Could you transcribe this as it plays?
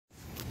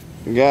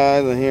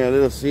Guys, I'm here at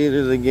Little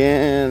Ceasars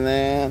again,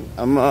 man.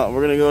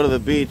 We're gonna go to the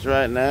beach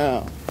right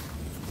now.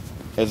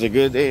 It's a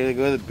good day to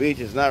go to the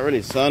beach. It's not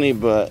really sunny,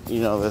 but you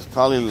know, there's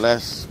probably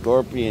less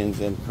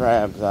scorpions and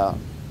crabs out.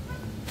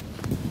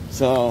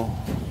 So,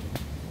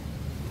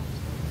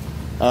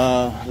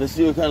 let's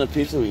see what kind of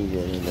pizza we can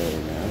get in there,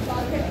 man.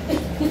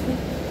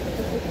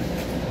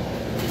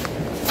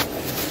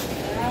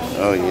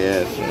 Oh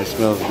yes, it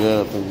smells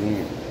good up in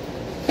here.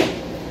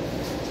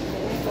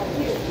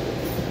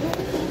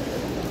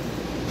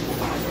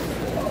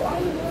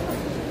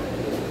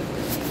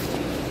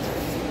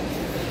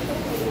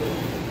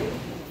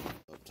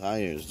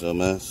 Tires,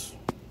 dumbass.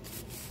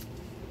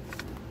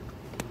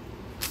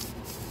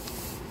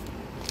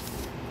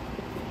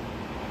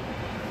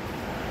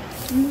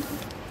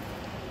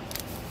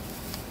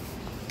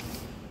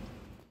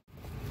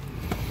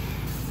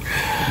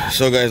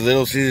 So guys,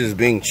 Little Caesars is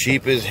being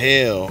cheap as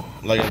hell.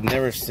 Like, I've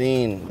never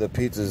seen the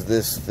pizzas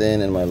this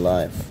thin in my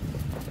life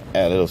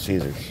at Little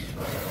Caesars.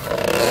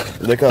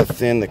 Look how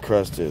thin the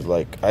crust is.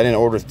 Like, I didn't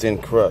order thin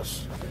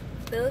crust.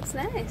 It looks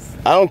nice.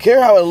 I don't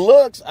care how it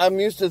looks. I'm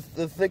used to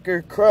the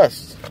thicker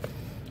crust.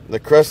 The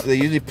crust, they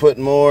usually put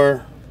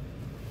more,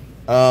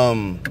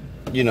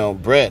 you know,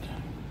 bread.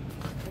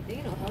 I think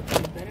it'll help you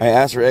better. I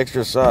asked for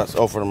extra sauce.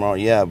 Oh, for tomorrow,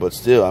 yeah, but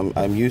still,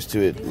 I'm used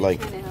to it. Like,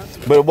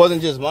 but it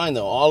wasn't just mine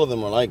though. All of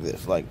them are like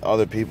this, like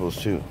other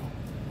people's too.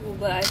 Well,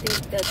 but I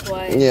think that's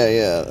why.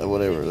 Yeah,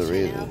 whatever the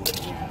reason.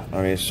 Yeah.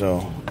 Okay,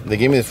 so they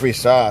gave me the free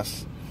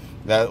sauce.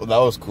 That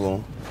was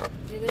cool. Yeah,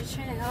 they're just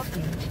trying to help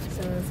you,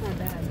 so it's not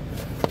bad.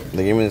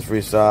 They gave me this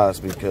free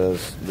sauce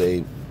because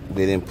they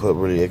didn't put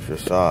really extra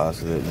sauce.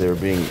 They're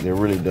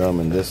really dumb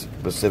in this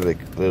specific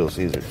Little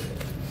Caesars.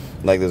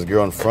 Like this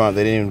girl in front,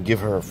 they didn't even give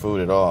her food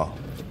at all,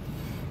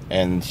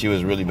 and she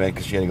was really mad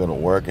because she had to go to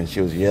work and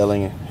she was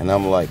yelling. And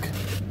I'm like,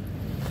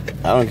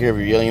 I don't care if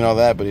you're yelling and all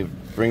that, but if you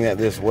bring that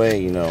this way,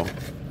 you know,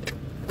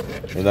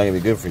 it's not gonna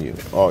be good for you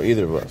or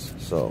either of us.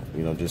 So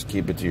you know, just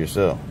keep it to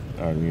yourself,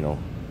 or you know.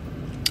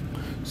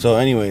 So,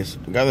 anyways,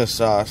 got this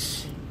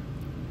sauce.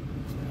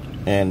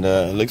 And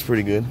it looks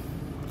pretty good. I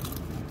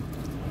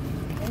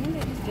think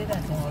they just did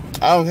that to help you.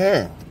 I don't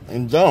care.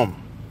 I'm dumb.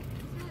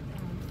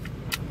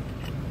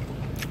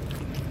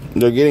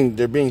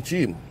 They're being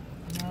cheap. No,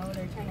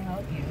 they're trying to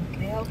help you.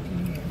 They helped you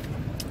here.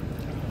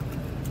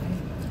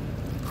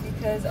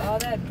 Because all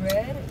that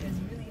bread is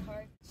really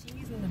hard.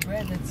 Cheese and the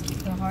bread, that's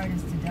the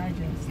hardest to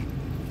digest.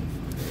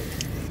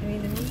 I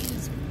mean, the meat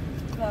is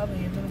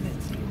probably a little bit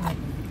too, but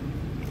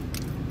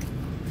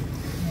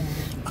yeah,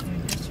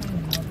 they're just trying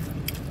to help you.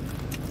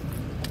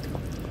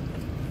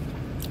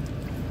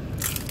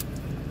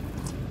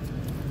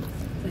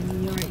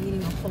 When you are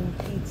eating a whole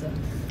pizza.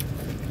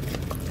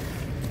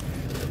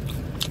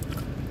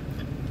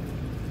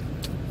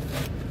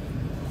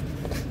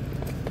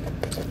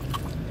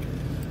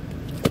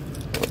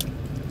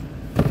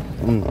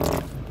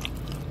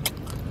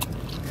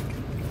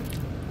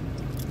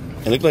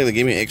 It looked like they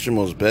gave me extra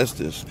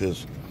asbestos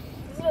because.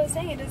 That's what I was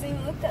saying. It doesn't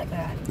even look that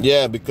bad.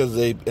 Yeah, because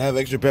they have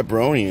extra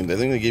pepperoni, and I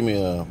think they gave me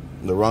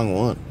the wrong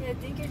one. Yeah, I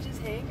think you're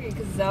just hangry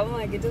because I'm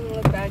like, it doesn't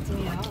look bad to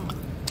me at all.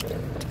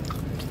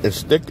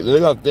 It's thick.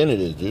 Look how thin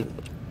it is, dude.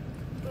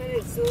 But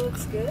it still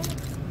looks good.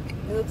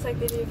 It looks like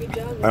they did a good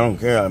job. I don't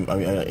care. I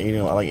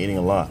like eating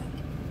a lot.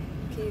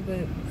 Okay,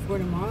 but for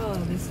tomorrow,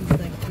 this is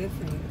like good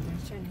for you. They're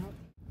just trying to help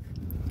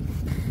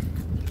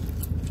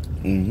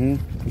you.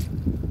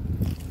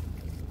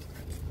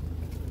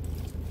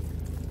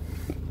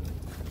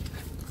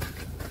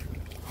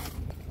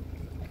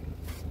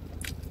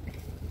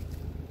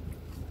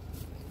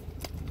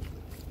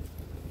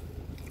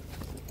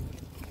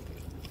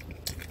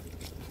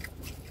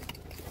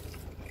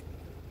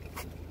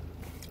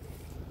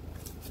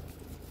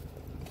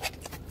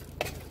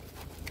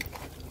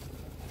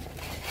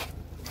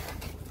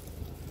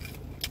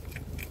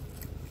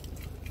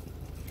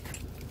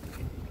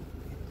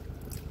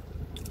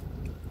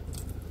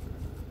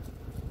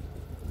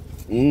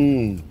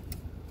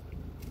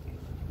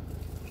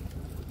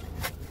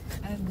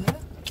 That's good?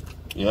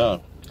 Yeah.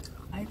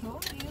 I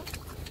told you.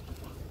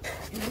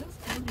 It looks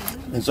good.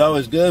 It's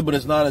always good, but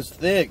it's not as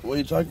thick. What are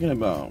you talking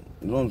about?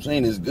 You know what I'm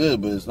saying? It's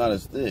good, but it's not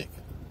as thick.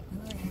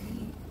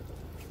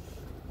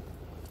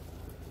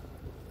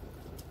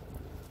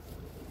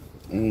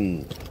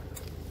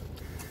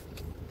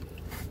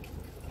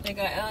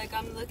 Like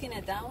I'm looking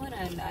at that one,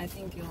 and I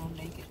think you'll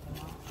make it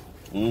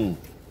tomorrow.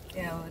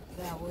 Yeah, with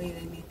that way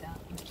they made that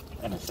one.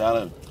 And a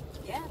salad.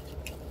 Yeah.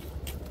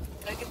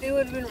 Like if it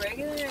would have been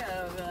regular,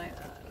 I would be like,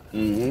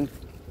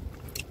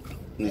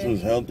 This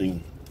one's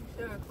healthy.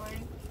 Still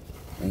recording?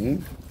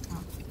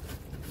 Oh.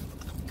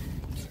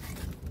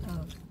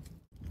 Oh.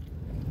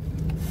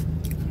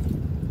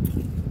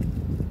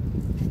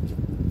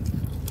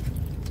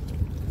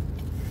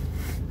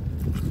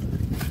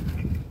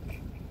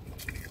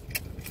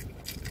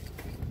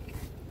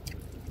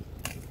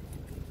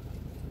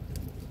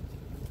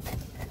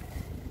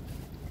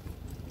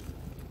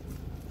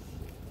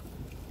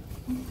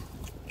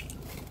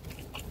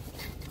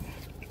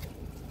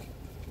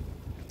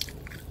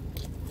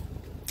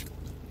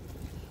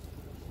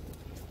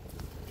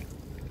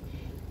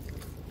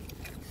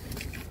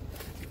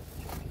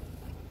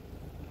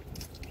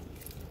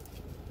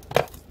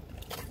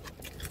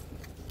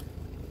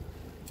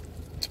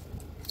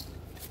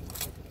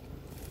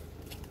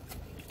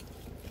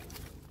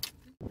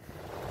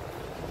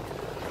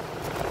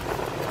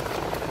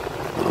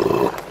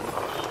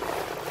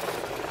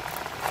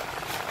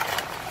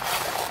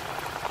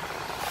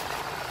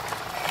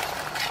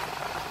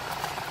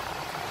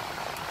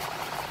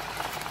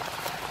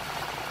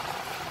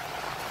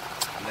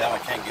 Damn, I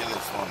can't get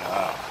this one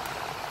out.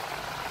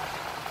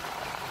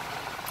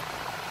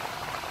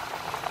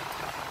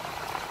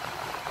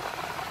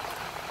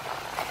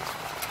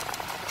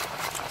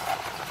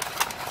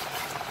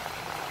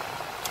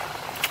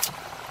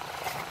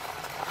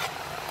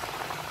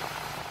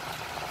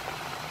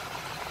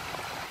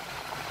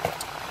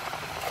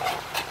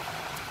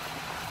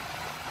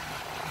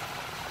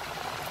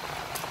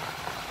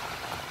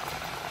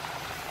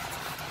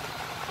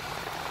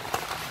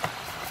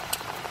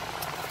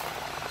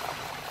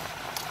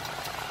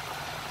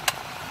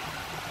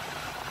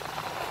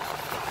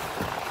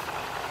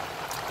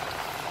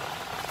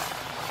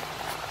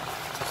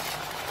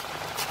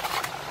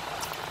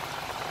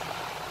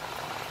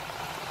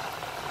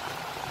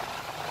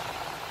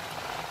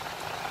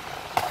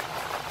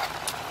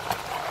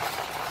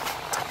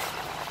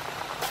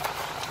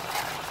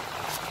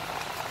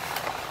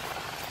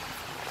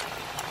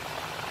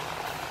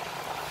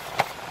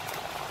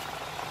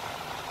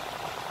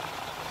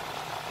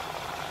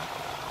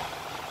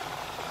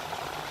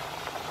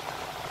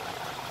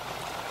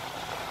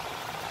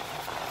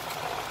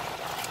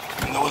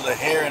 And there was a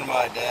hair in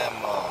my damn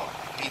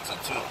pizza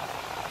too.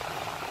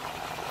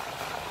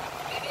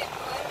 Maybe it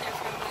blew in there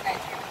from when I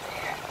turned it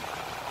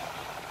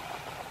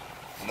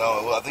there. No,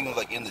 well, I think it was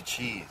like in the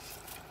cheese.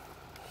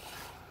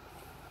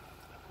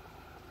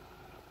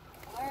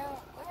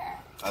 Where?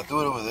 I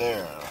threw it over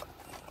there.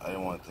 I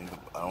didn't want to think.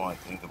 I don't want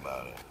to think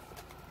about it.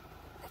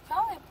 It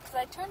probably, because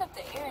I turned up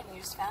the air and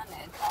you just found it.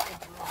 It probably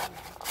blew on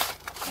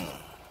there.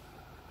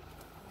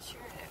 I'm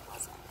sure it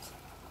wasn't.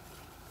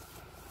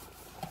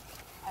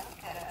 I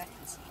looked at it. I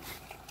didn't see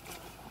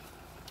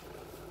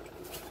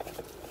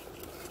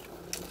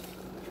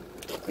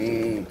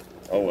it.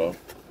 Oh well.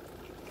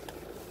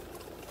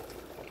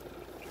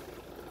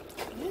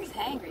 He's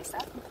hangry.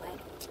 Stop complaining.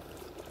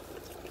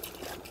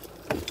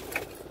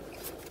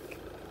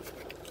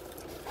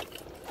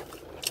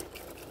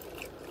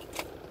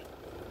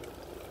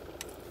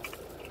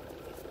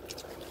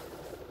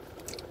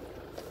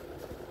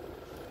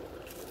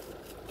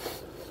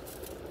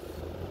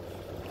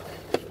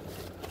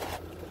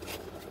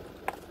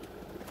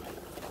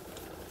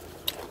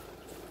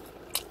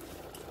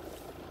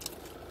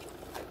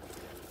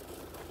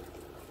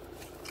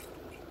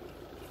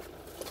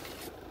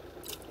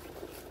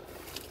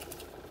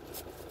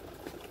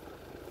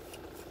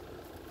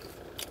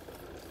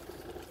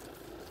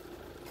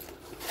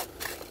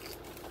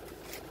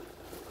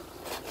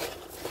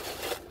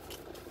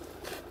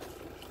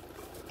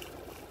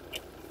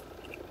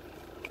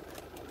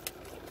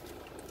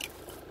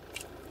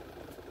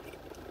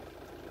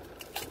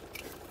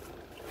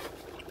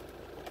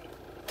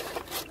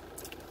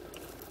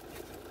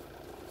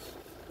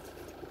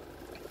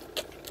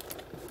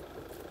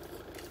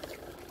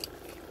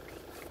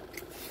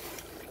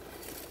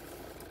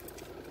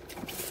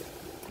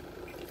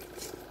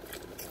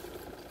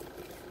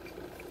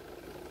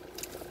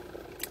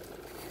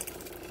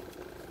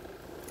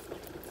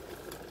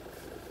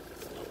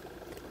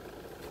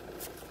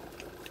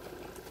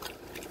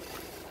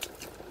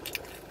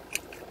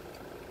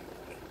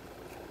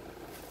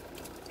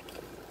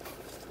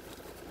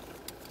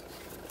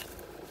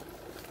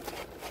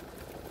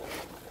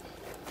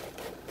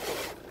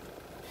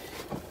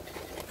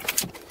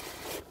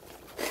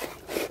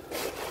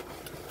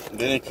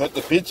 They didn't cut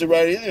the pizza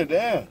right either,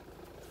 damn.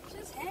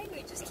 Just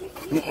hangry. Just keep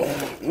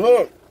eating.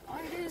 Look. All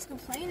you're doing is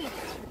complaining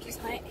because you're just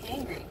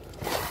hangry.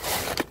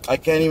 I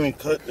can't even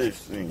cut this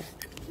thing.